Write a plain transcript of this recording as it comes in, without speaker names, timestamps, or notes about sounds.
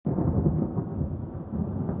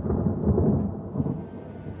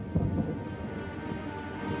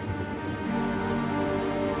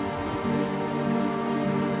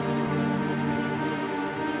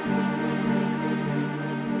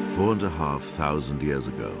4,500 years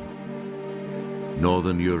ago.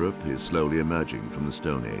 Northern Europe is slowly emerging from the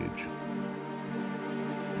Stone Age.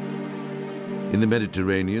 In the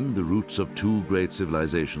Mediterranean, the roots of two great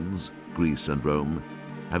civilizations, Greece and Rome,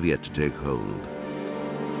 have yet to take hold.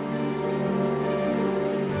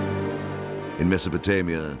 In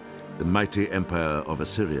Mesopotamia, the mighty empire of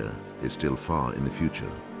Assyria is still far in the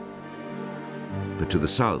future. But to the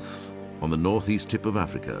south, on the northeast tip of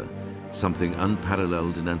Africa, something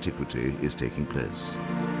unparalleled in antiquity is taking place.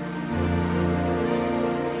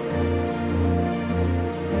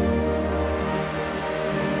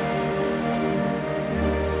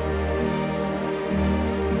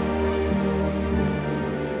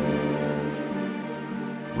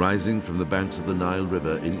 Rising from the banks of the Nile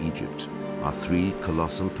River in Egypt are three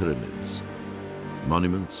colossal pyramids,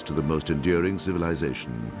 monuments to the most enduring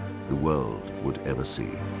civilization the world would ever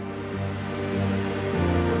see.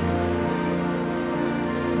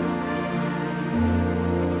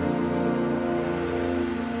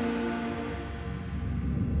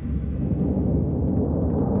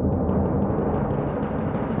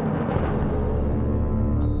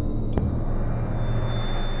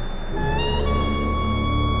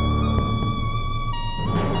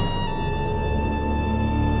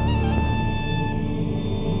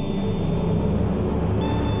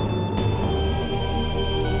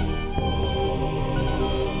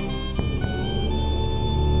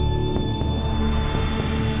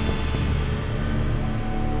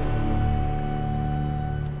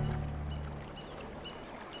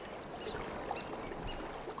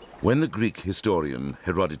 When the Greek historian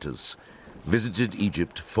Herodotus visited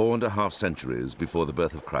Egypt 4.5 centuries before the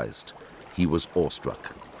birth of Christ, he was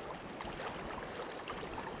awestruck.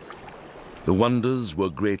 The wonders were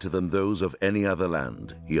greater than those of any other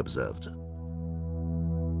land, he observed.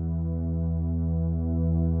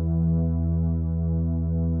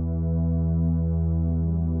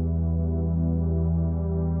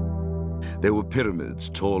 There were pyramids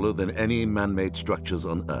taller than any man-made structures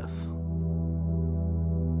on Earth.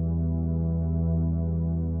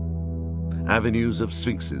 Avenues of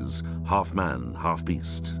sphinxes, half man, half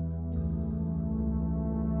beast.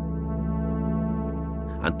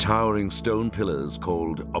 And towering stone pillars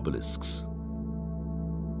called obelisks.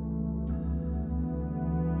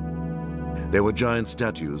 There were giant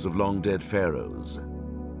statues of long-dead pharaohs.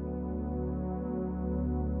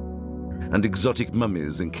 And exotic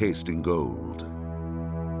mummies encased in gold.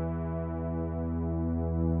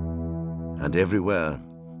 And everywhere,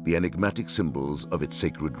 the enigmatic symbols of its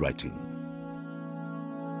sacred writing.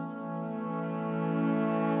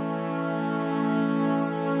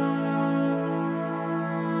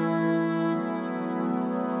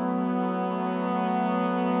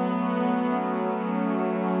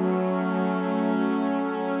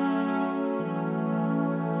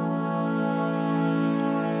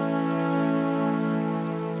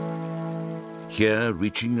 Here,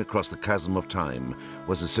 reaching across the chasm of time,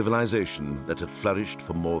 was a civilization that had flourished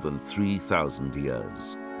for more than 3,000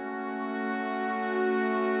 years.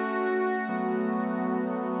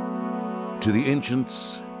 To the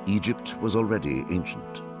ancients, Egypt was already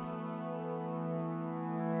ancient.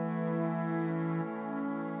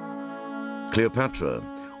 Cleopatra,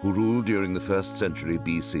 who ruled during the 1st century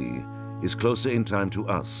BC, is closer in time to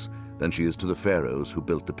us than she is to the pharaohs who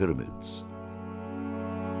built the pyramids.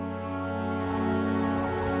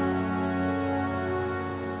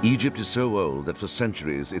 Egypt is so old that for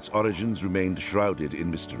centuries its origins remained shrouded in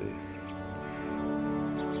mystery.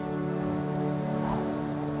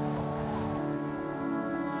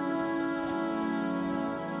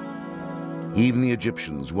 Even the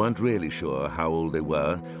Egyptians weren't really sure how old they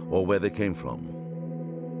were or where they came from.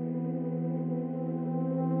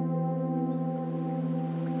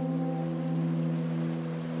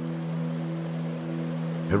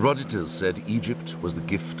 Herodotus said Egypt was the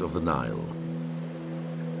gift of the Nile.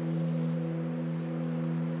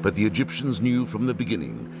 But the Egyptians knew from the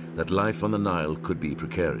beginning that life on the Nile could be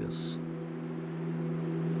precarious.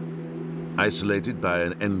 Isolated by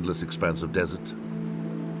an endless expanse of desert,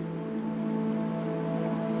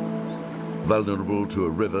 vulnerable to a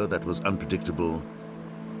river that was unpredictable,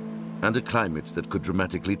 and a climate that could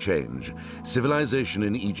dramatically change, civilization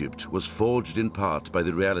in Egypt was forged in part by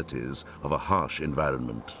the realities of a harsh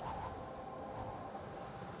environment.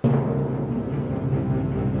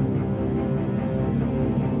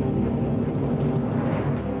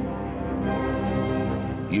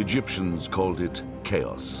 The Egyptians called it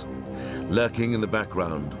chaos. Lurking in the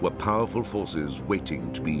background were powerful forces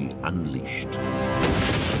waiting to be unleashed.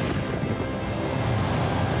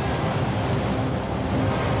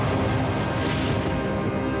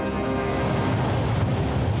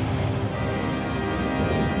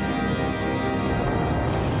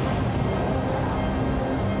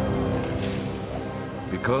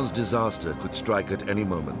 Because disaster could strike at any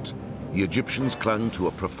moment, the Egyptians clung to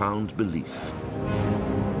a profound belief.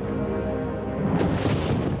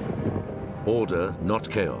 Order, not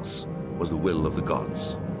chaos, was the will of the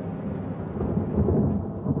gods.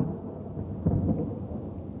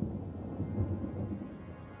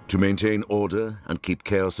 To maintain order and keep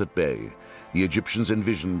chaos at bay, the Egyptians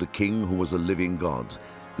envisioned a king who was a living god,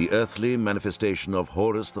 the earthly manifestation of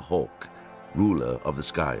Horus the hawk, ruler of the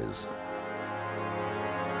skies.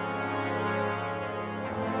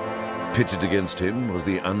 Pitted against him was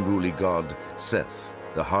the unruly god Seth,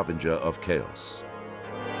 the harbinger of chaos.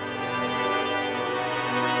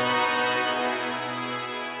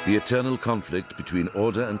 The eternal conflict between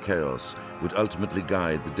order and chaos would ultimately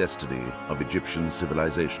guide the destiny of Egyptian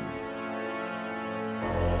civilization.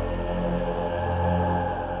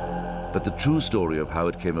 But the true story of how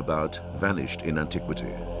it came about vanished in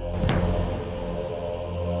antiquity.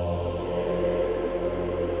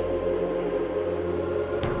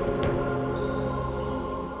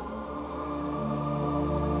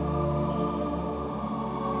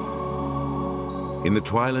 In the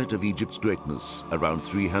twilight of Egypt's greatness, around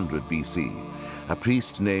 300 BC, a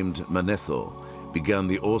priest named Manetho began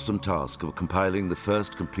the awesome task of compiling the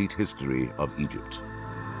first complete history of Egypt.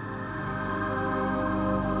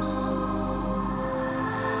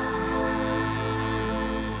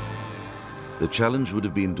 The challenge would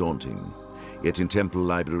have been daunting, yet in temple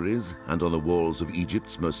libraries and on the walls of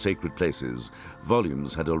Egypt's most sacred places,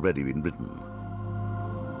 volumes had already been written.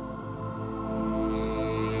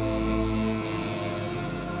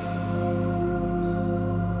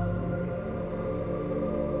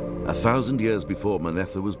 A 1,000 years before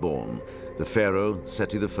Manetho was born, the pharaoh,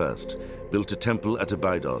 Seti I, built a temple at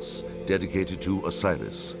Abydos dedicated to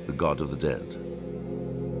Osiris, the god of the dead.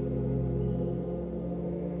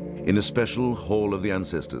 In a special Hall of the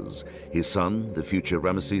Ancestors, his son, the future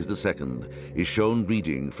Ramesses II, is shown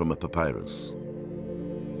reading from a papyrus.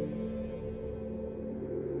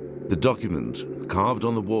 The document, carved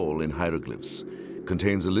on the wall in hieroglyphs,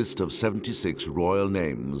 contains a list of 76 royal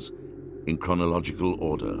names in chronological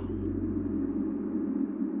order.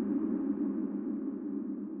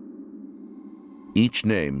 Each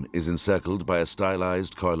name is encircled by a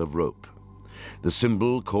stylized coil of rope. The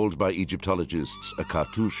symbol, called by Egyptologists a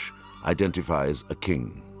cartouche, identifies a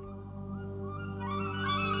king.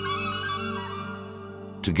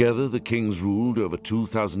 Together, the kings ruled over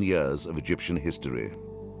 2,000 years of Egyptian history.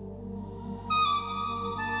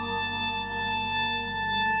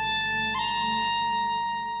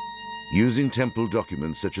 Using temple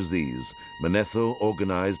documents such as these, Manetho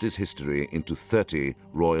organized his history into 30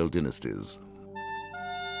 royal dynasties.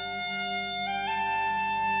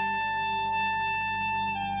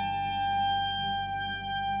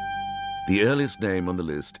 The earliest name on the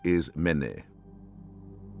list is Mene.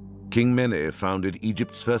 King Mene founded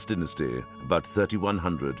Egypt's first dynasty about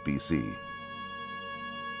 3100 BC.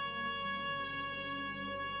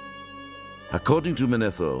 According to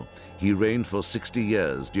Manetho, he reigned for 60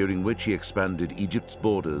 years, during which he expanded Egypt's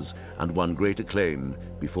borders and won great acclaim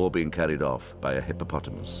before being carried off by a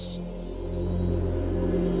hippopotamus.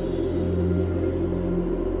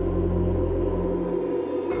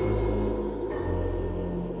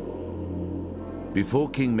 Before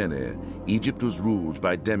King Mene, Egypt was ruled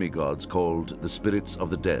by demigods called the spirits of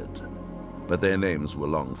the dead, but their names were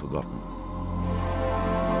long forgotten.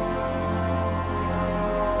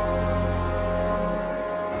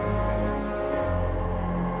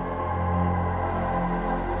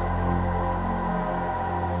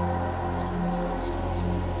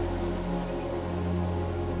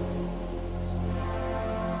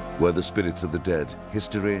 Were the spirits of the dead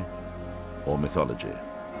history or mythology?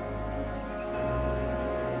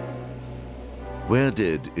 Where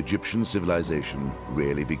did Egyptian civilization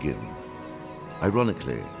really begin?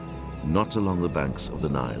 Ironically, not along the banks of the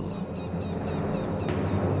Nile.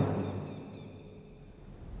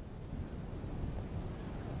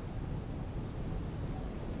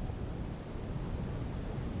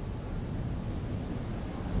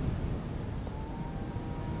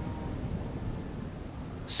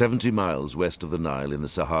 "70 miles west of the Nile in the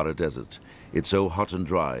Sahara Desert, it's so hot and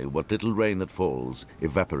dry, what little rain that falls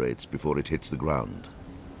evaporates before it hits the ground.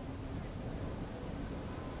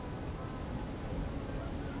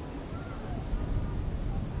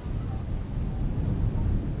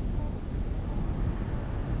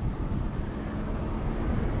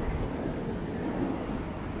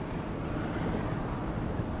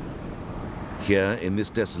 Here, in this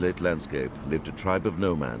desolate landscape, lived a tribe of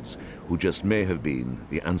nomads who just may have been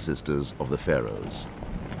the ancestors of the pharaohs.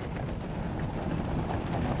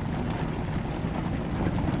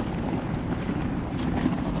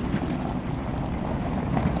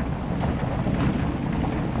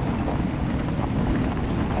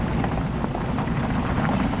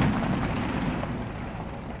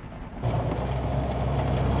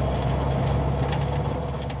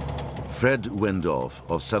 Fred Wendorf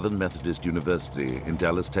of Southern Methodist University in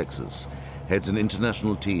Dallas, Texas, heads an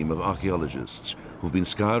international team of archaeologists who've been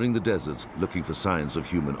scouring the desert looking for signs of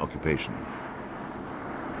human occupation.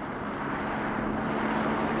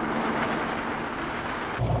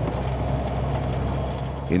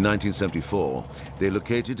 In 1974, they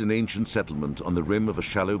located an ancient settlement on the rim of a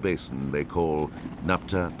shallow basin they call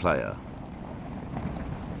Napta Playa.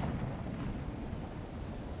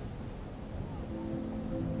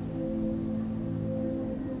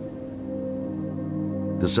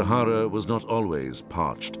 The Sahara was not always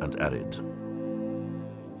parched and arid.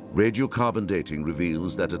 Radiocarbon dating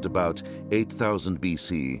reveals that at about 8000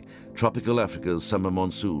 BC, tropical Africa's summer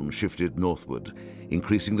monsoon shifted northward,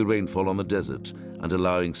 increasing the rainfall on the desert and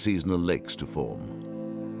allowing seasonal lakes to form.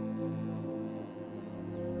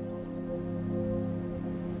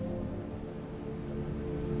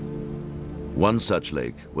 One such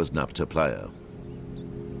lake was Napta Playa.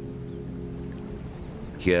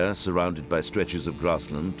 Here, surrounded by stretches of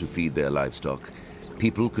grassland to feed their livestock,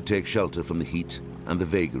 people could take shelter from the heat and the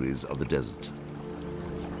vagaries of the desert.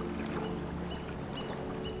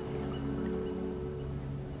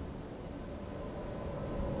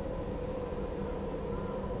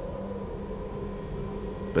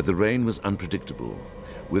 But the rain was unpredictable.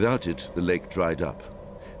 Without it, the lake dried up.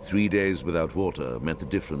 3 days without water meant the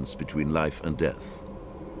difference between life and death.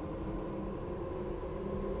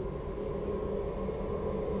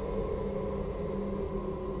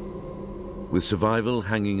 With survival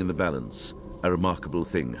hanging in the balance, a remarkable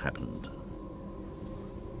thing happened.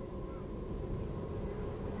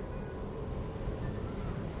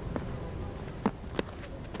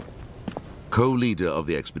 Co-leader of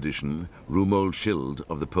the expedition, Rumold Schild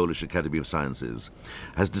of the Polish Academy of Sciences,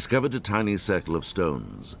 has discovered a tiny circle of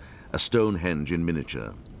stones, a Stonehenge in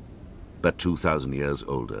miniature, but 2,000 years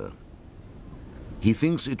older. He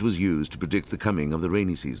thinks it was used to predict the coming of the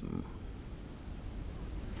rainy season.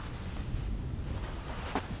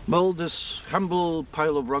 Well, this humble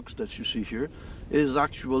pile of rocks that you see here is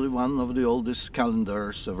actually one of the oldest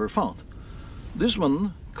calendars ever found. This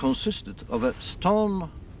one consisted of a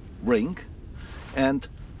stone ring and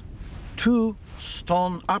two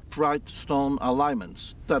upright stone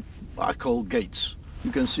alignments that I call gates.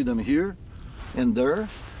 You can see them here and there,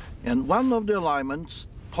 and one of the alignments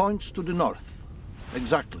points to the north,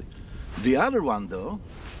 exactly. The other one, though,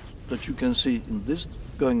 that you can see in this,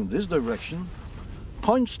 going in this direction,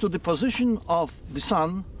 points to the position of the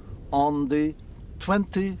sun on the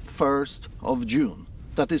 21st of June.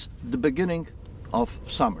 That is the beginning of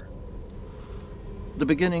summer, the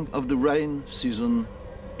beginning of the rain season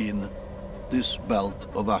in this belt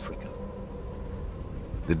of Africa.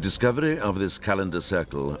 The discovery of this calendar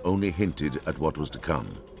circle only hinted at what was to come.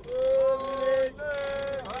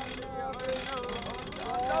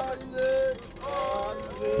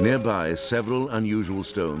 Nearby, several unusual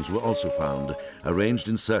stones were also found, arranged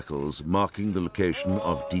in circles marking the location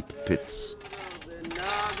of deep pits.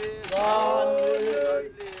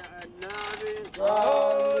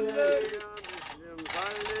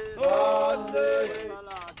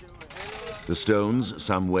 The stones,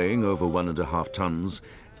 some weighing over 1.5 tons,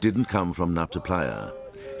 didn't come from Napta Playa.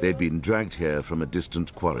 They'd been dragged here from a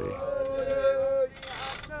distant quarry.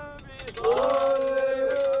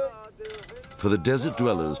 For the desert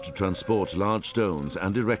dwellers to transport large stones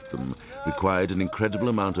and erect them required an incredible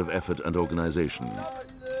amount of effort and organization.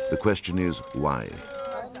 The question is, why?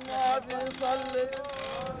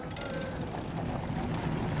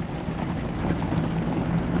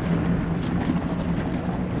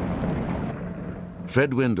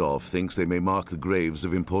 Fred Wendorf thinks they may mark the graves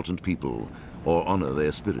of important people or honor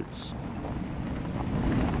their spirits.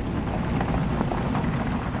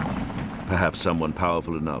 Perhaps someone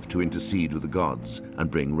powerful enough to intercede with the gods and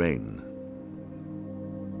bring rain.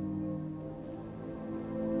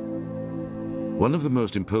 One of the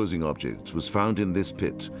most imposing objects was found in this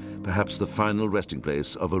pit, perhaps the final resting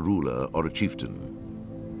place of a ruler or a chieftain.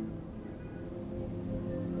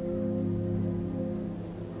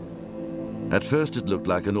 At first it looked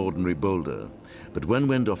like an ordinary boulder, but when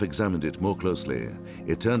Wendorf examined it more closely,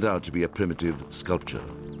 it turned out to be a primitive sculpture.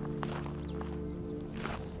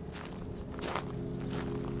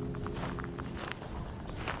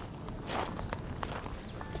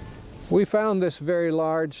 We found this very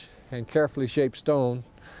large and carefully shaped stone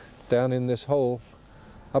down in this hole,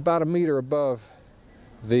 about 1 meter above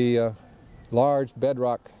the large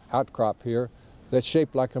bedrock outcrop here that's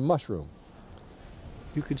shaped like a mushroom.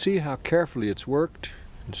 You can see how carefully it's worked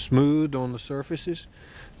and smoothed on the surfaces,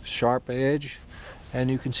 sharp edge,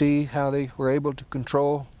 and you can see how they were able to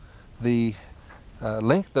control the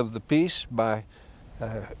length of the piece by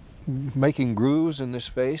making grooves in this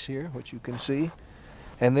face here, which you can see.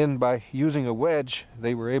 And then by using a wedge,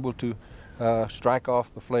 they were able to strike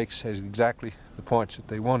off the flakes at exactly the points that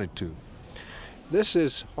they wanted to. This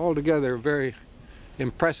is altogether a very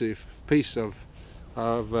impressive piece of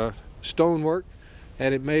stonework,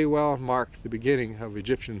 and it may well mark the beginning of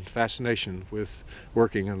Egyptian fascination with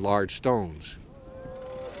working in large stones.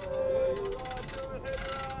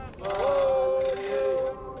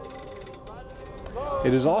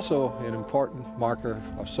 It is also an important marker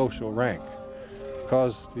of social rank,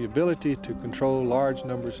 because the ability to control large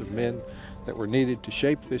numbers of men that were needed to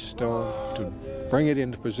shape this stone, to bring it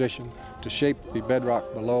into position, to shape the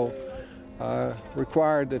bedrock below,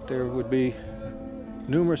 required that there would be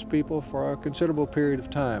numerous people for a considerable period of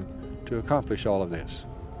time to accomplish all of this.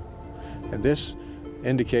 And this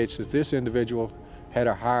indicates that this individual had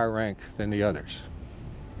a higher rank than the others.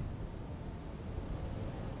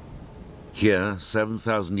 Here,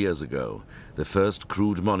 7,000 years ago, the first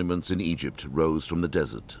crude monuments in Egypt rose from the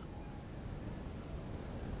desert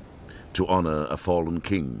to honor a fallen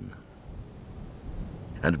king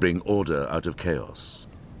and bring order out of chaos.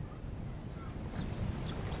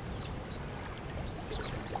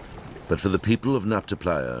 But for the people of Nabta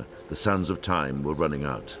Playa, the sands of time were running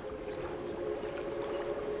out.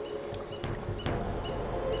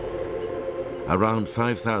 Around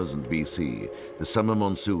 5000 BC, the summer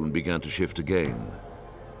monsoon began to shift again,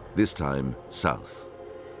 this time south.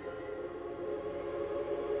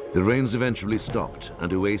 The rains eventually stopped,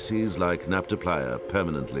 and oases like Nabta Playa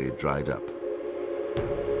permanently dried up.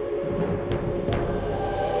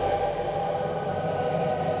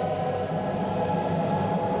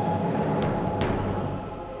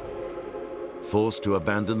 Forced to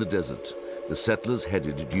abandon the desert, the settlers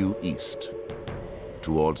headed due east,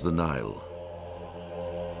 towards the Nile.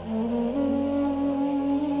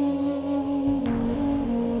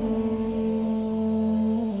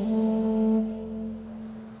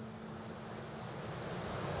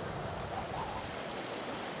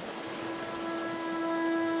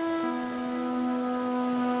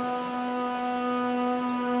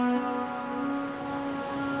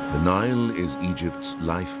 The Nile is Egypt's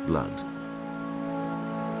lifeblood.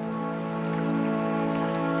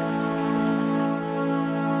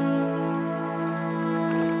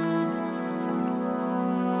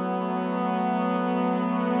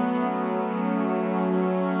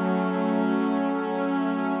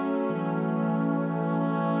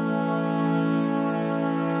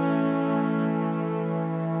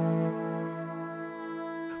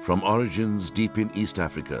 From origins deep in East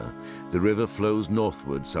Africa, the river flows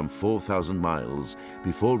northward some 4,000 miles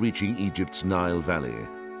before reaching Egypt's Nile Valley,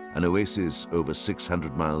 an oasis over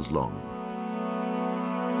 600 miles long.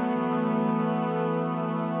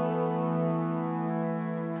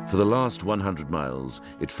 For the last 100 miles,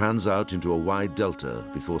 it fans out into a wide delta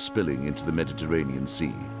before spilling into the Mediterranean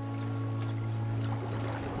Sea.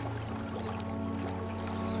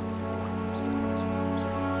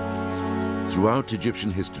 Throughout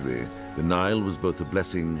Egyptian history, the Nile was both a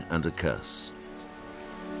blessing and a curse.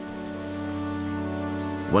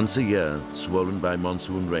 Once a year, swollen by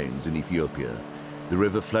monsoon rains in Ethiopia, the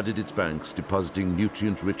river flooded its banks, depositing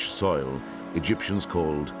nutrient-rich soil Egyptians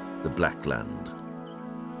called the Black Land.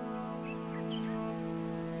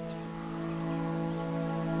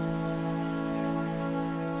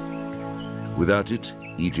 Without it,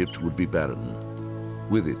 Egypt would be barren.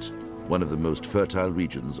 With it, one of the most fertile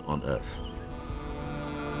regions on Earth.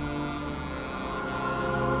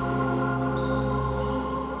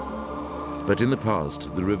 But in the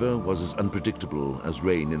past, the river was as unpredictable as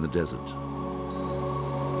rain in the desert.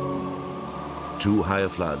 Too high a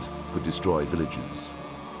flood could destroy villages.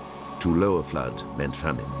 Too low a flood meant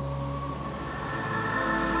famine.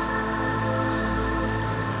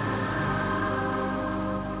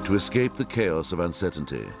 To escape the chaos of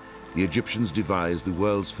uncertainty, the Egyptians devised the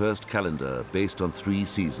world's first calendar based on 3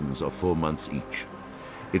 seasons of 4 months each.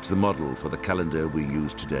 It's the model for the calendar we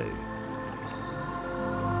use today.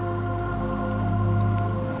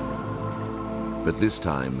 But this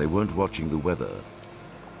time, they weren't watching the weather.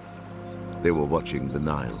 They were watching the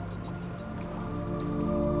Nile.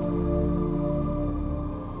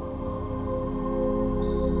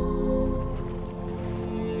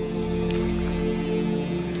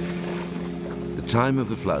 The time of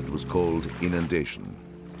the flood was called inundation.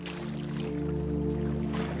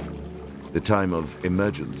 The time of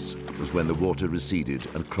emergence was when the water receded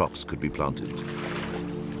and crops could be planted.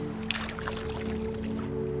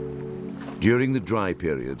 During the dry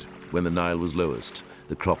period, when the Nile was lowest,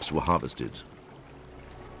 the crops were harvested.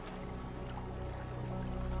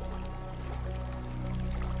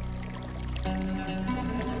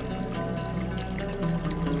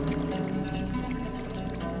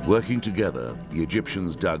 Working together, the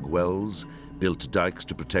Egyptians dug wells, built dikes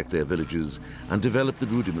to protect their villages, and developed the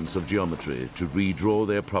rudiments of geometry to redraw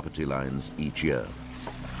their property lines each year.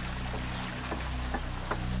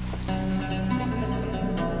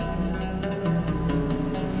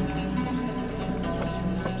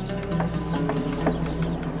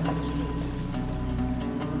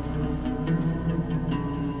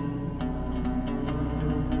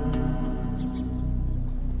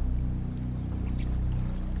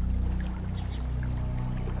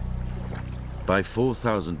 By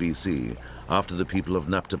 4000 BC, after the people of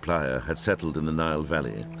Naphtali had settled in the Nile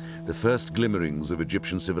Valley, the first glimmerings of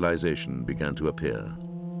Egyptian civilization began to appear.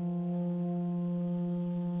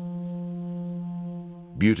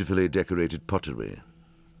 Beautifully decorated pottery,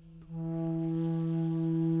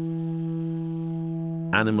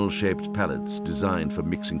 animal-shaped palettes designed for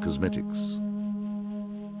mixing cosmetics,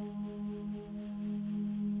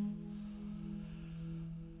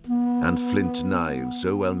 and flint knives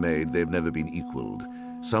so well made they've never been equaled,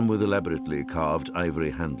 some with elaborately carved ivory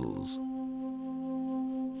handles.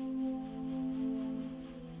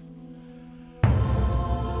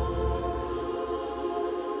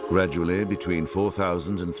 Gradually, between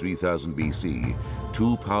 4000 and 3000 BC,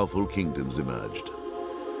 two powerful kingdoms emerged.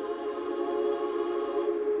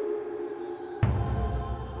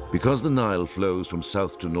 Because the Nile flows from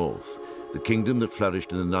south to north, the kingdom that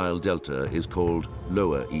flourished in the Nile Delta is called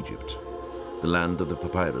Lower Egypt, the land of the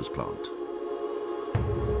papyrus plant.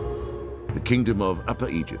 The kingdom of Upper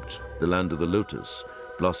Egypt, the land of the lotus,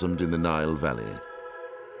 blossomed in the Nile Valley.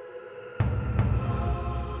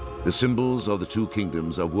 The symbols of the two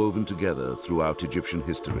kingdoms are woven together throughout Egyptian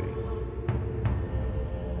history.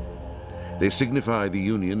 They signify the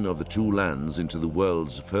union of the two lands into the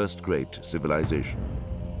world's first great civilization.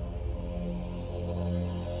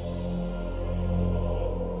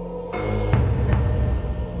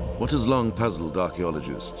 What has long puzzled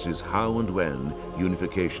archaeologists is how and when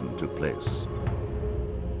unification took place.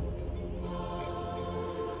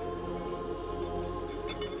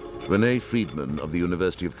 Renee Friedman of the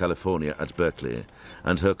University of California at Berkeley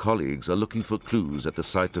and her colleagues are looking for clues at the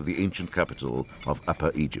site of the ancient capital of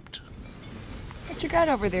Upper Egypt. What you got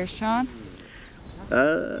over there, Sean?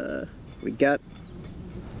 We got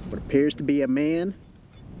what appears to be a man.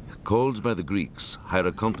 Called by the Greeks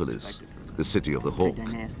Hierakonpolis, the city of the hawk,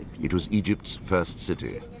 it was Egypt's first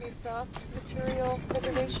city. Any soft material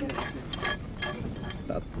preservation?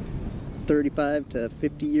 About 35 to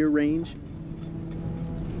 50-year range.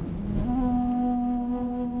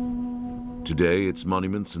 Today, its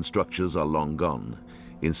monuments and structures are long gone.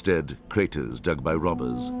 Instead, craters dug by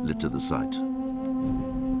robbers litter the site.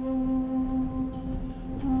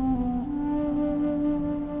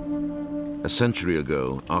 A century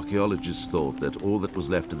ago, archaeologists thought that all that was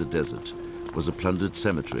left of the desert was a plundered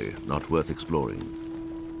cemetery not worth exploring.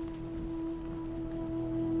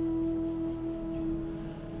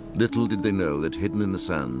 Little did they know that hidden in the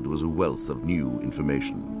sand was a wealth of new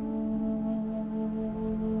information.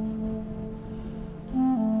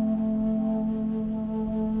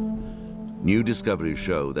 New discoveries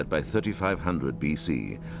show that by 3500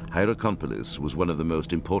 BC, Hierakonpolis was one of the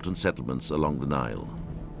most important settlements along the Nile.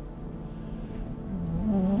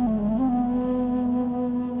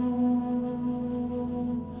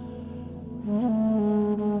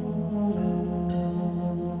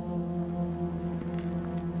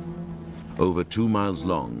 Over 2 miles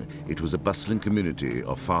long, it was a bustling community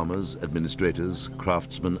of farmers, administrators,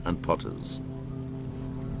 craftsmen, and potters.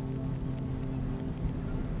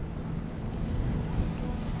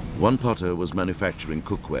 One potter was manufacturing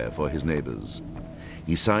cookware for his neighbors.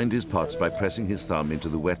 He signed his pots by pressing his thumb into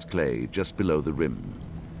the wet clay just below the rim.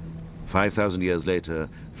 5,000 years later,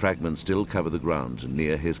 fragments still cover the ground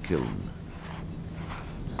near his kiln.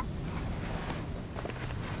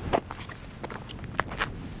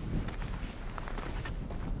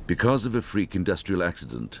 Because of a freak industrial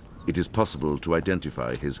accident, it is possible to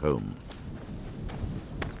identify his home.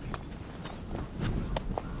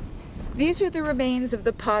 These are the remains of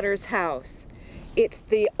the potter's house. It's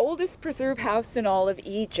the oldest preserved house in all of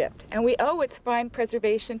Egypt, and we owe its fine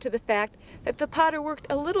preservation to the fact that the potter worked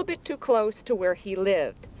a little bit too close to where he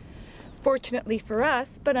lived. Fortunately for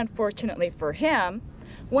us, but unfortunately for him,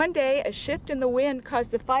 one day a shift in the wind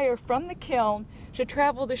caused the fire from the kiln to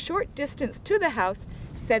travel the short distance to the house,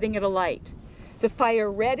 setting it alight. The fire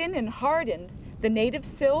reddened and hardened the native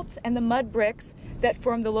silts and the mud bricks that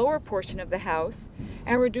formed the lower portion of the house,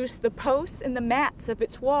 and reduced the posts and the mats of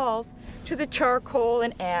its walls to the charcoal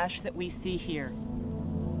and ash that we see here.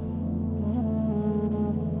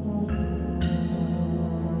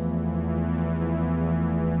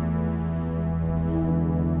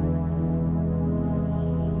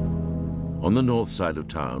 On the north side of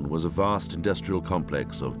town was a vast industrial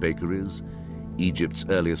complex of bakeries, Egypt's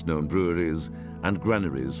earliest known breweries, and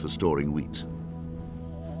granaries for storing wheat.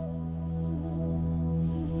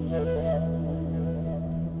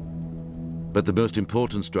 But the most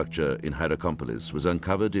important structure in Hierakonpolis was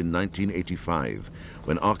uncovered in 1985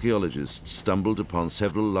 when archaeologists stumbled upon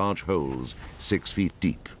several large holes 6 feet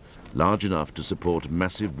deep, large enough to support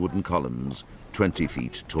massive wooden columns 20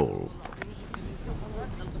 feet tall.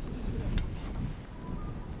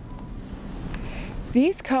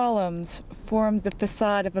 These columns formed the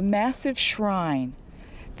facade of a massive shrine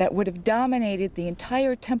that would have dominated the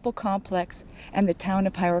entire temple complex and the town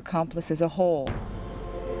of Hierakonpolis as a whole.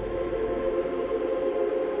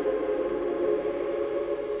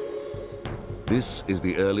 This is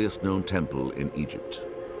the earliest known temple in Egypt.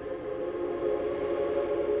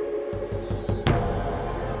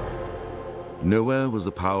 Nowhere was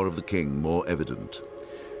the power of the king more evident.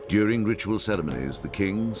 During ritual ceremonies, the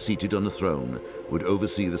king, seated on a throne, would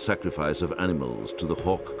oversee the sacrifice of animals to the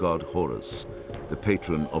hawk god Horus, the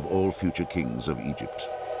patron of all future kings of Egypt.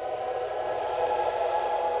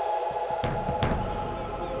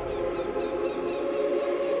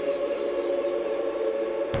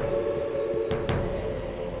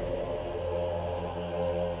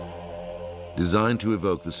 Designed to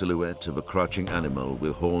evoke the silhouette of a crouching animal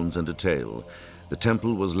with horns and a tail, the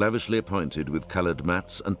temple was lavishly appointed with colored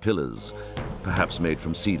mats and pillars, perhaps made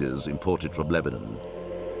from cedars imported from Lebanon.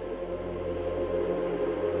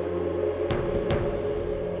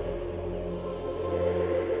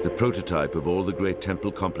 The prototype of all the great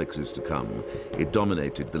temple complexes to come, it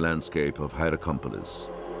dominated the landscape of Hierakonpolis.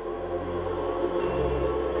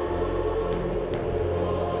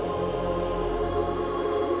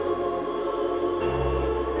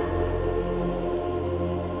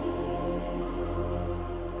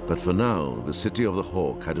 But for now, the city of the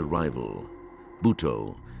hawk had a rival,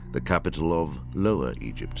 Buto, the capital of Lower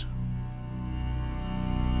Egypt.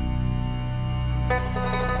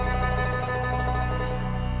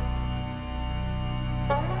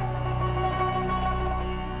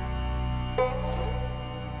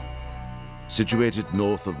 Situated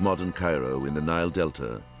north of modern Cairo in the Nile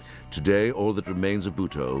Delta, today all that remains of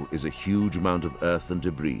Buto is a huge mound of earth and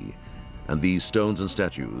debris, and these stones and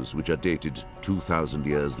statues, which are dated 2,000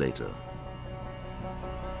 years later.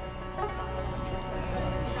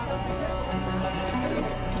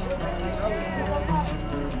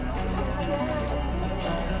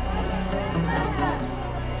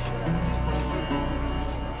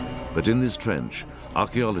 But in this trench,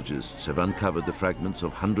 archaeologists have uncovered the fragments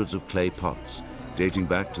of hundreds of clay pots dating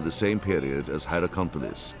back to the same period as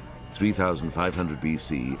Hierakonpolis, 3,500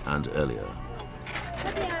 BC and earlier.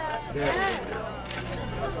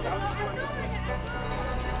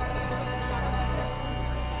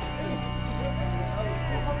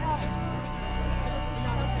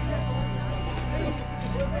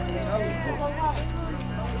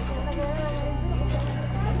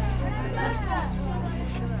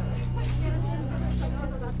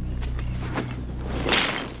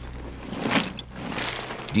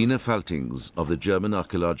 Dina Faltings of the German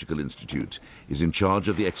Archaeological Institute is in charge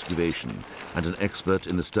of the excavation and an expert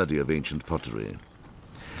in the study of ancient pottery.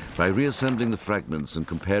 By reassembling the fragments and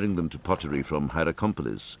comparing them to pottery from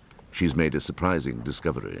Hierakonpolis, she's made a surprising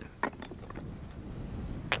discovery.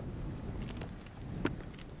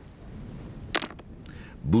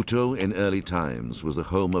 Buto in early times was the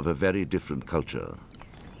home of a very different culture.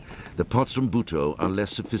 The pots from Buto are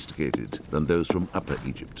less sophisticated than those from Upper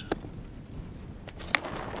Egypt.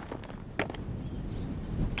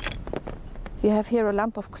 You have here a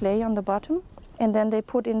lump of clay on the bottom, and then they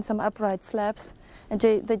put in some upright slabs, and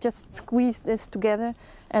they just squeeze this together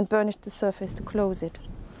and burnish the surface to close it.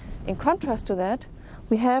 In contrast to that,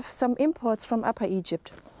 we have some imports from Upper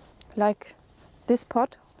Egypt, like this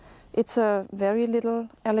pot. It's a very little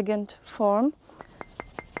elegant form.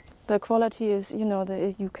 The quality is,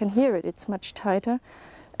 you can hear it, it's much tighter.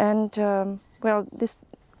 And, well, this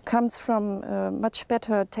comes from much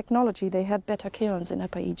better technology. They had better kilns in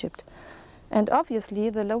Upper Egypt. And obviously,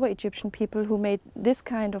 the Lower Egyptian people who made this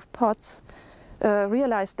kind of pots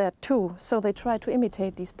realized that too, so they tried to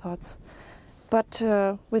imitate these pots. But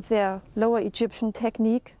with their Lower Egyptian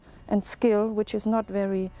technique and skill, which is not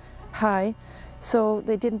very high, so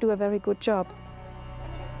they didn't do a very good job.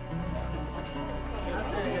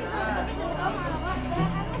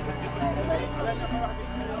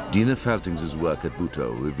 Dina Faltings' work at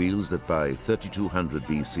Buto reveals that by 3200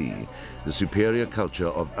 BC, the superior culture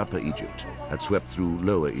of Upper Egypt had swept through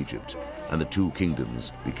Lower Egypt, and the two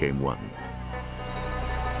kingdoms became one.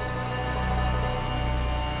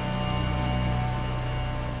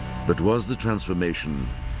 But was the transformation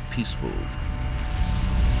peaceful?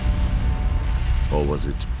 Or was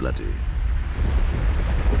it bloody?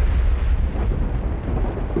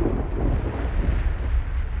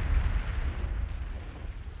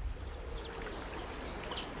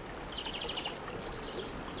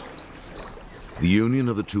 The union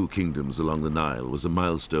of the two kingdoms along the Nile was a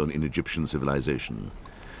milestone in Egyptian civilization.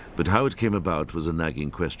 But how it came about was a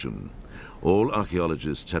nagging question. All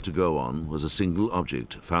archaeologists had to go on was a single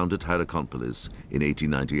object found at Hierakonpolis in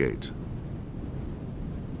 1898.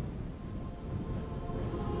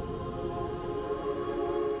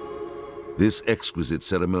 This exquisite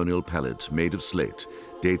ceremonial pallet, made of slate,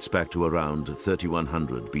 dates back to around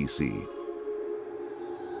 3100 BC.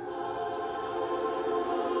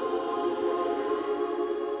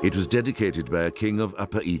 It was dedicated by a king of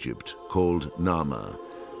Upper Egypt called Narmer,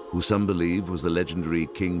 who some believe was the legendary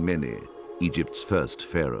King Mene, Egypt's first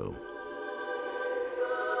pharaoh.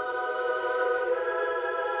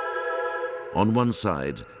 On one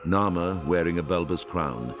side, Narmer, wearing a bulbous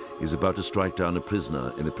crown, is about to strike down a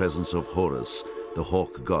prisoner in the presence of Horus, the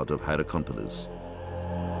hawk god of Hierakonpolis.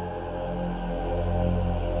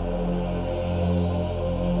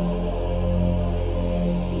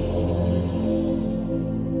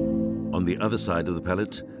 On the other side of the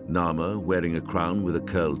pallet, Narmer, wearing a crown with a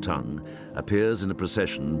curled tongue, appears in a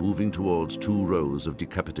procession moving towards two rows of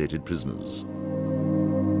decapitated prisoners.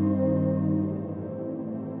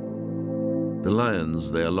 The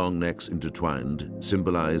lions, their long necks intertwined,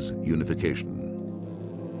 symbolize unification.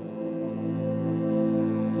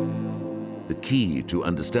 The key to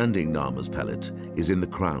understanding Narmer's pallet is in the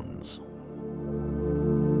crowns.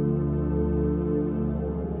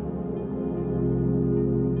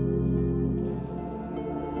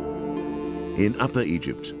 In Upper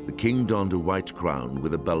Egypt, the king donned a white crown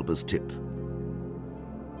with a bulbous tip.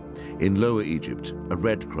 In Lower Egypt, a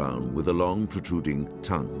red crown with a long protruding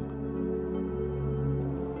tongue.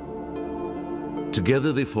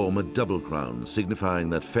 Together they form a double crown, signifying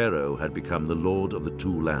that Pharaoh had become the lord of the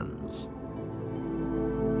two lands.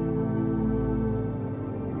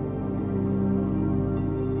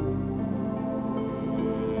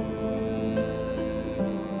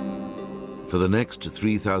 For the next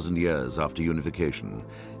 3,000 years after unification,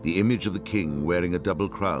 the image of the king wearing a double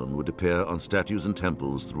crown would appear on statues and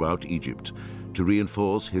temples throughout Egypt to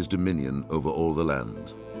reinforce his dominion over all the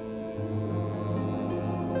land.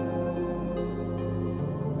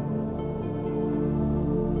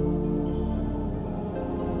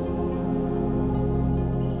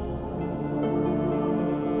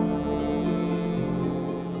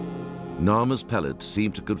 Narmer's pallet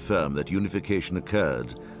seemed to confirm that unification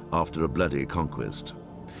occurred after a bloody conquest.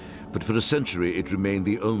 But for a century it remained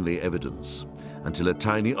the only evidence, until a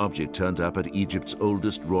tiny object turned up at Egypt's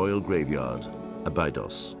oldest royal graveyard,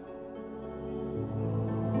 Abydos.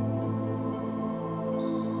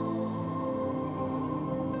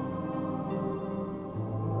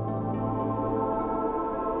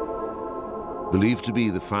 Believed to be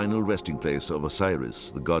the final resting place of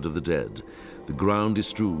Osiris, the god of the dead, the ground is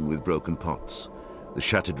strewn with broken pots, the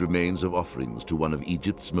shattered remains of offerings to one of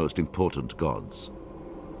Egypt's most important gods.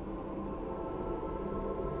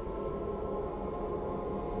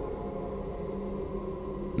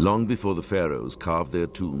 Long before the pharaohs carved their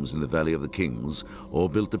tombs in the Valley of the Kings or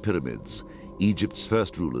built the pyramids, Egypt's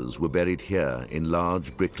first rulers were buried here in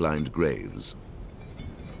large brick-lined graves.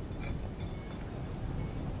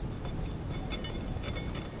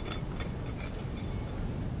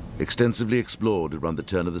 Extensively explored around the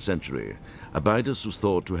turn of the century, Abydos was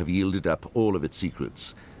thought to have yielded up all of its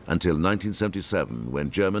secrets until 1977,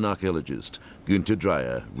 when German archaeologist Günther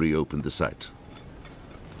Dreyer reopened the site.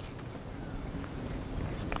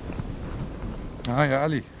 يا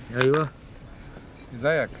علي. أيوة.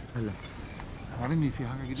 ازيك؟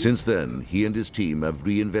 Since then, he and his team have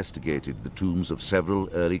reinvestigated the tombs of several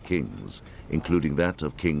early kings, including that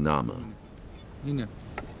of King Narmer. هنا.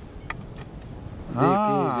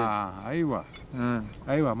 ايوه.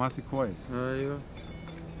 ايوه ماسك كويس. أيوة.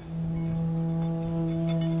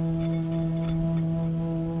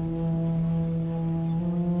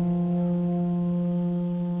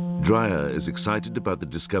 Dreyer is excited about the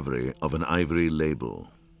discovery of an ivory label.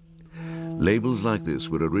 Labels like this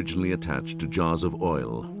were originally attached to jars of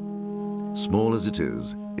oil. Small as it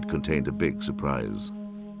is, it contained a big surprise.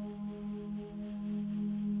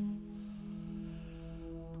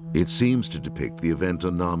 It seems to depict the event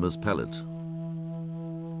on Narmer's pallet.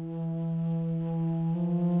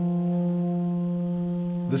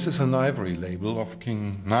 This is an ivory label of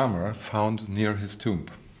King Narmer found near his tomb.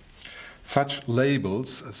 Such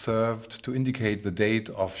labels served to indicate the date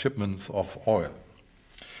of shipments of oil.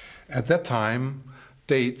 At that time,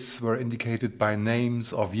 dates were indicated by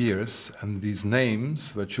names of years, and these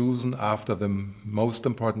names were chosen after the most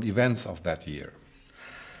important events of that year.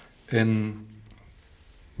 In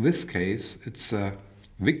this case, it's a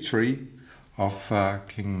victory of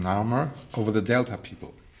King Narmer over the Delta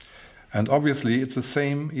people. And obviously, it's the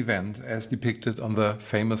same event as depicted on the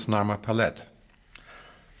famous Narmer palette.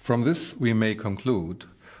 From this, we may conclude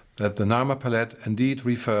that the Narmer palette indeed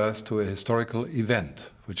refers to a historical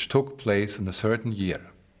event which took place in a certain year.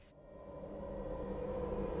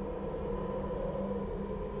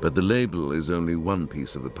 But the label is only one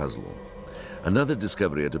piece of the puzzle. Another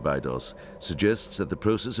discovery at Abydos suggests that the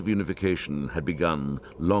process of unification had begun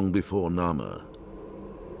long before Narmer.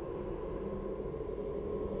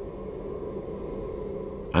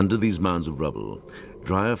 Under these mounds of rubble,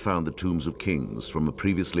 Dreyer found the tombs of kings from a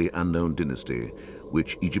previously unknown dynasty,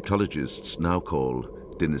 which Egyptologists now call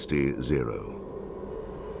Dynasty 0.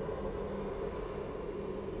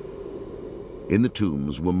 In the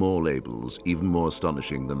tombs were more labels, even more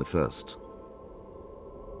astonishing than the first.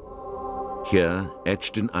 Here,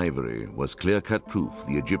 etched in ivory, was clear-cut proof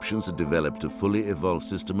the Egyptians had developed a fully evolved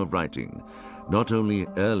system of writing, not only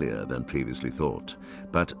earlier than previously thought,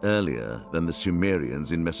 but earlier than the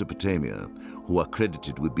Sumerians in Mesopotamia, who are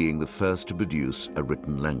credited with being the first to produce a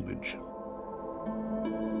written language.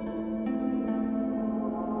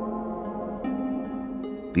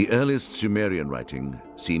 The earliest Sumerian writing,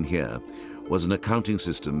 seen here, was an accounting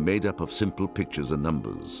system made up of simple pictures and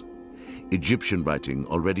numbers. Egyptian writing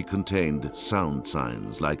already contained sound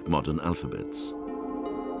signs like modern alphabets.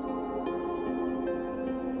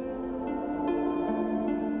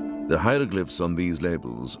 The hieroglyphs on these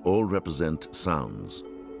labels all represent sounds.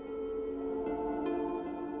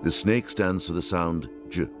 The snake stands for the sound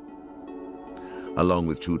J. Along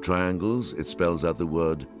with two triangles, it spells out the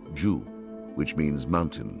word Ju, which means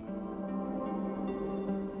mountain.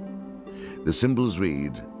 The symbols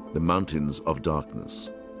read, the mountains of darkness,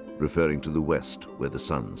 referring to the west where the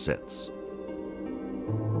sun sets.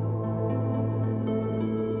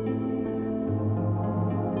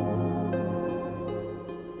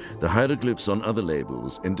 The hieroglyphs on other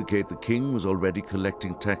labels indicate the king was already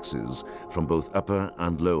collecting taxes from both Upper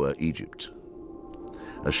and Lower Egypt.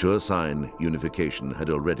 A sure sign unification had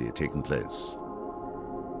already taken place.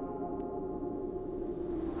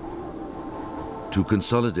 To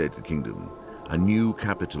consolidate the kingdom, a new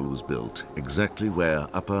capital was built exactly where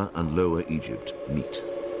Upper and Lower Egypt meet.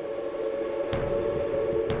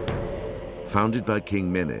 Founded by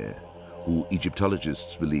King Mene, who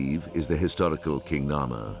Egyptologists believe is the historical King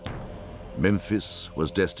Narmer, Memphis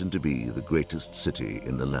was destined to be the greatest city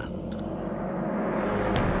in the land.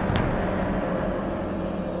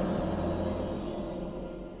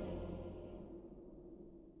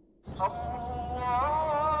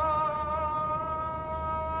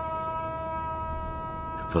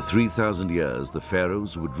 For 3,000 years, the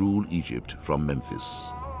pharaohs would rule Egypt from Memphis.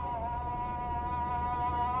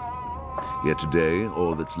 Yet today,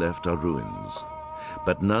 all that's left are ruins,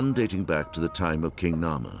 but none dating back to the time of King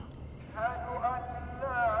Narmer.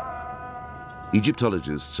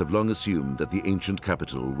 Egyptologists have long assumed that the ancient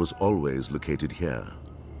capital was always located here.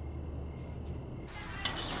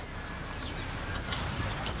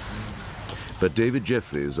 But David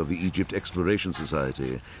Jeffries of the Egypt Exploration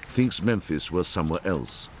Society thinks Memphis was somewhere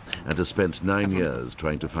else and has spent 9 years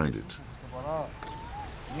trying to find it.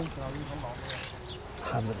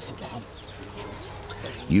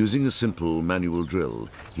 Using a simple manual drill,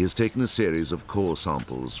 he has taken a series of core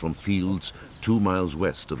samples from fields 2 miles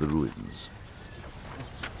west of the ruins.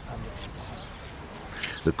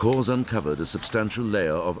 The cores uncovered a substantial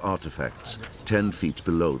layer of artifacts 10 feet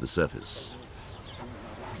below the surface.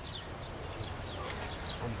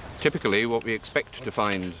 Typically, what we expect to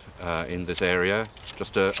find in this area,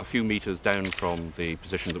 just a few meters down from the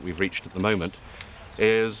position that we've reached at the moment,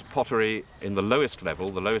 is pottery in the lowest level,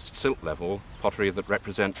 the lowest silt level, pottery that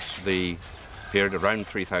represents the period around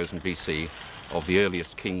 3000 BC of the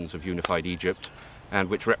earliest kings of unified Egypt, and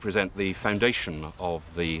which represent the foundation of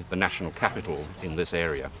the national capital in this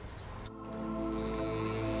area.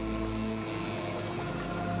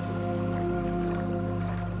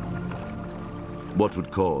 What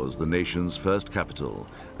would cause the nation's first capital,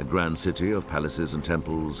 a grand city of palaces and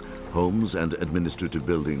temples, homes and administrative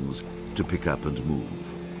buildings, to pick up and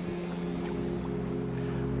move?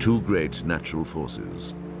 Two great natural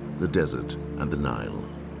forces, the desert and the Nile.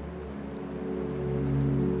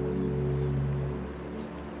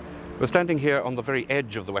 We're standing here on the very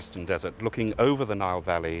edge of the Western Desert, looking over the Nile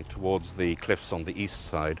Valley towards the cliffs on the east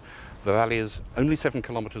side, The valley is only 7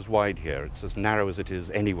 kilometers wide here. It's as narrow as it is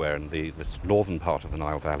anywhere in this northern part of the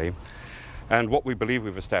Nile Valley. And what we believe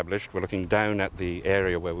we've established, we're looking down at the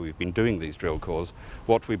area where we've been doing these drill cores,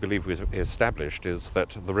 what we believe we've established is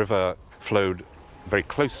that the river flowed very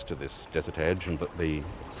close to this desert edge and that the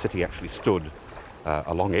city actually stood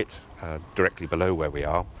along it, directly below where we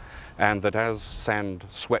are, and that as sand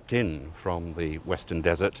swept in from the western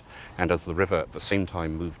desert and as the river at the same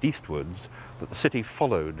time moved eastwards, that the city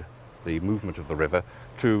followed the movement of the river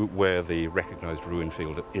to where the recognized ruin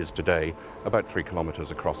field is today, about 3 kilometers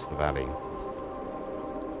across the valley.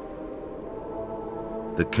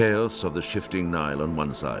 The chaos of the shifting Nile on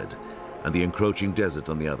one side and the encroaching desert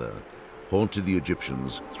on the other haunted the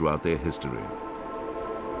Egyptians throughout their history.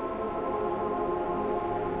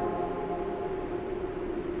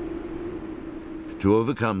 To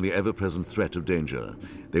overcome the ever-present threat of danger,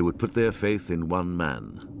 they would put their faith in one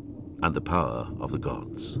man and the power of the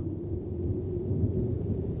gods.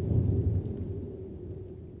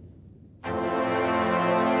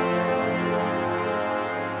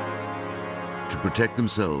 To protect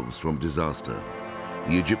themselves from disaster,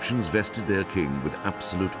 the Egyptians vested their king with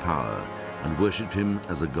absolute power and worshipped him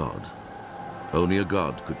as a god. Only a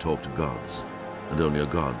god could talk to gods, and only a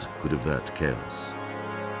god could avert chaos.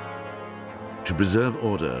 To preserve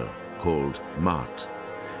order, called Maat,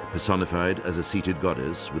 personified as a seated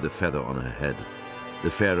goddess with a feather on her head, the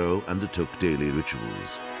pharaoh undertook daily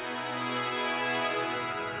rituals.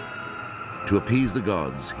 To appease the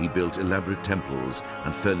gods, he built elaborate temples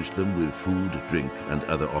and furnished them with food, drink, and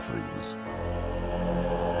other offerings.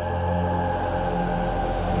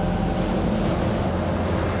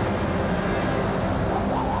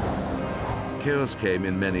 Chaos came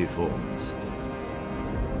in many forms.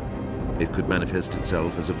 It could manifest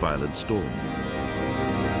itself as a violent storm,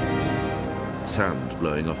 sand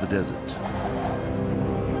blowing off the desert,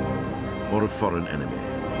 or a foreign enemy.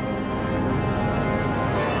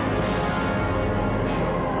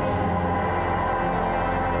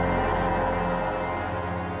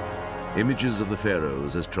 Images of the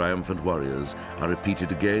pharaohs as triumphant warriors are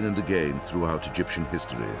repeated again and again throughout Egyptian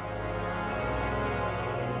history.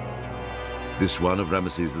 This one of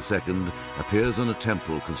Ramesses II appears on a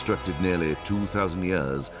temple constructed nearly 2,000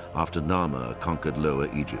 years after Narmer conquered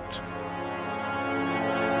Lower Egypt.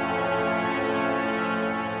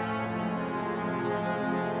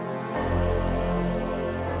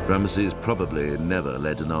 Ramesses probably never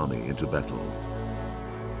led an army into battle.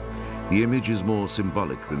 The image is more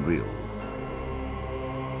symbolic than real.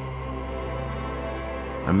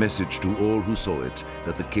 A message to all who saw it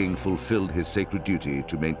that the king fulfilled his sacred duty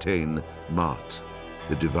to maintain Maat,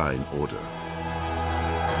 the divine order.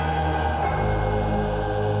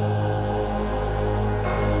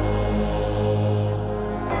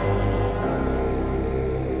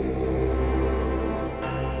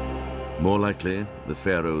 More likely, the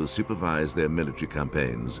pharaohs supervised their military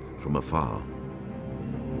campaigns from afar.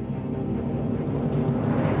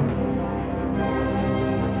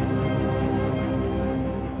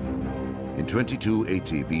 In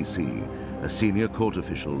 2280 BC, a senior court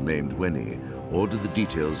official named Weni ordered the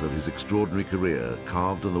details of his extraordinary career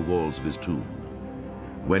carved on the walls of his tomb.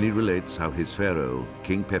 Weni relates how his pharaoh,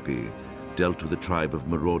 King Pepi, dealt with a tribe of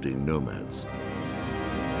marauding nomads.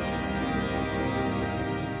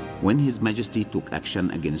 When His Majesty took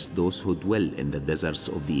action against those who dwell in the deserts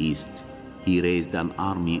of the East, he raised an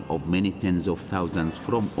army of many tens of thousands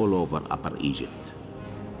from all over Upper Egypt.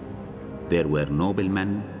 There were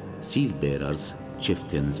noblemen, seal bearers,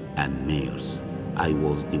 chieftains, and mayors. I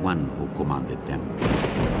was the one who commanded them.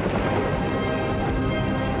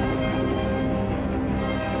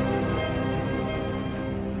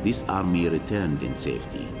 This army returned in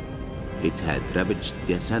safety. It had ravaged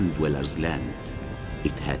the sand dwellers' land.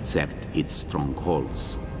 It had sacked its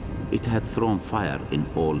strongholds. It had thrown fire in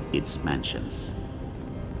all its mansions.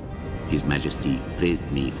 His Majesty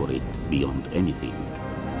praised me for it beyond anything.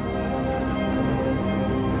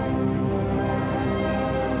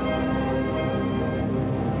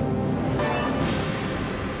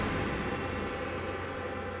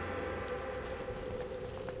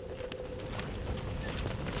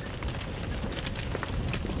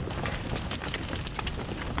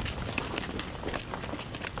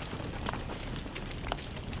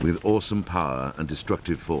 With awesome power and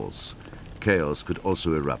destructive force, chaos could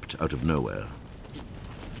also erupt out of nowhere.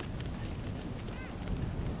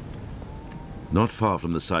 Not far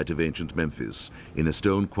from the site of ancient Memphis, in a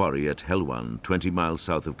stone quarry at Helwan, 20 miles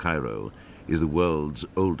south of Cairo, is the world's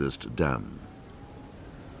oldest dam.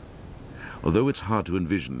 Although it's hard to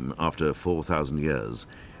envision after 4,000 years,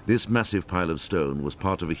 this massive pile of stone was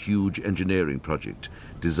part of a huge engineering project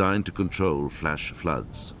designed to control flash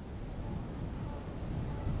floods.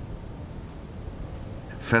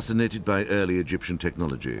 Fascinated by early Egyptian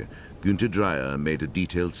technology, Günter Dreyer made a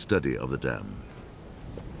detailed study of the dam.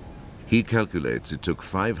 He calculates it took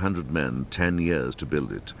 500 men 10 years to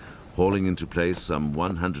build it, hauling into place some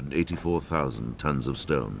 184,000 tons of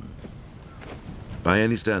stone. By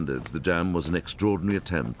any standards, the dam was an extraordinary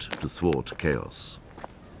attempt to thwart chaos.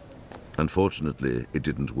 Unfortunately, it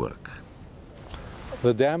didn't work.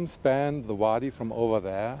 The dam spanned the wadi from over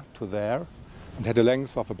there to there and had a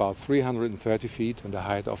length of about 330 feet and a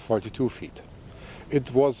height of 42 feet.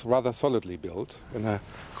 It was rather solidly built. In a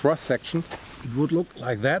cross-section, it would look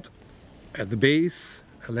like that. At the base,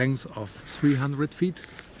 a length of 300 feet.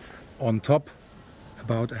 On top,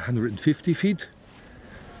 about 150 feet.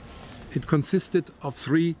 It consisted of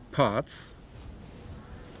 3 parts.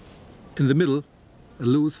 In the middle, a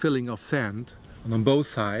loose filling of sand, and on both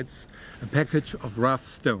sides, a package of rough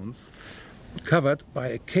stones, covered by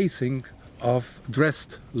a casing of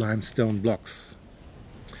dressed limestone blocks.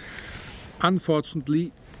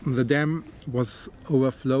 Unfortunately, the dam was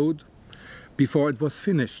overflowed before it was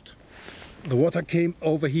finished. The water came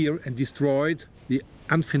over here and destroyed the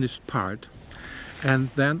unfinished part, and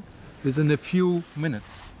then within a few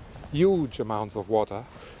minutes huge amounts of water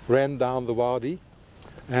ran down the wadi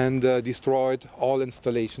and destroyed all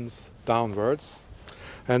installations downwards,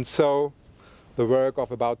 and so the work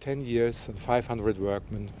of about 10 years and 500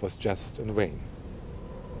 workmen was just in vain.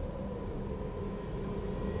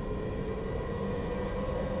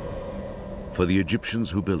 For the Egyptians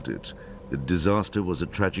who built it, the disaster was a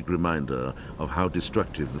tragic reminder of how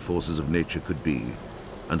destructive the forces of nature could be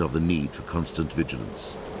and of the need for constant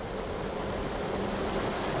vigilance.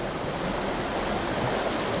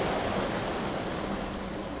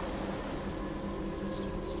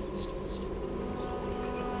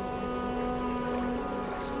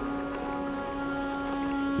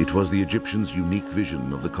 It was the Egyptians' unique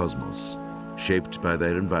vision of the cosmos, shaped by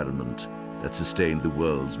their environment, that sustained the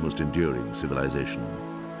world's most enduring civilization.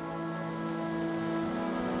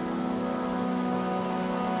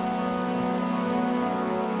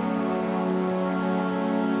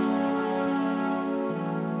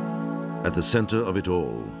 At the center of it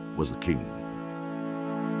all was the king.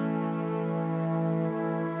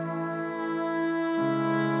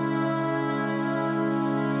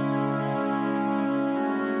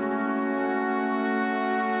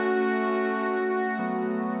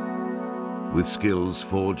 With skills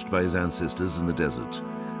forged by his ancestors in the desert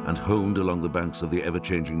and honed along the banks of the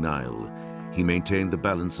ever-changing Nile, he maintained the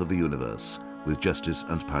balance of the universe with justice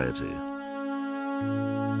and piety.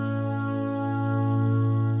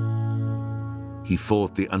 He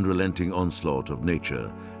fought the unrelenting onslaught of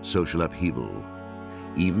nature, social upheaval,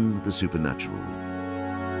 even the supernatural.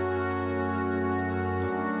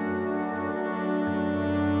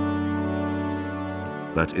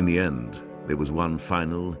 But in the end, there was one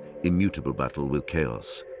final, immutable battle with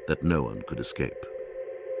chaos that no one could escape.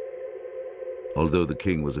 Although the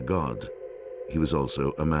king was a god, he was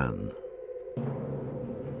also a man.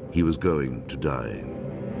 He was going to die.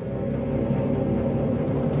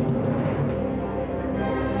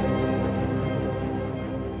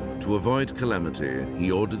 To avoid calamity,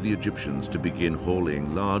 he ordered the Egyptians to begin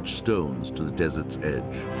hauling large stones to the desert's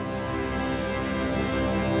edge.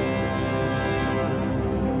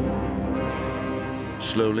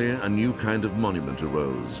 Slowly, a new kind of monument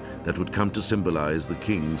arose that would come to symbolize the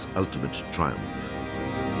king's ultimate triumph.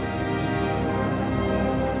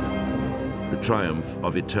 The triumph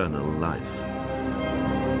of eternal life.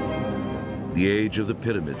 The age of the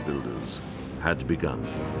pyramid builders had begun.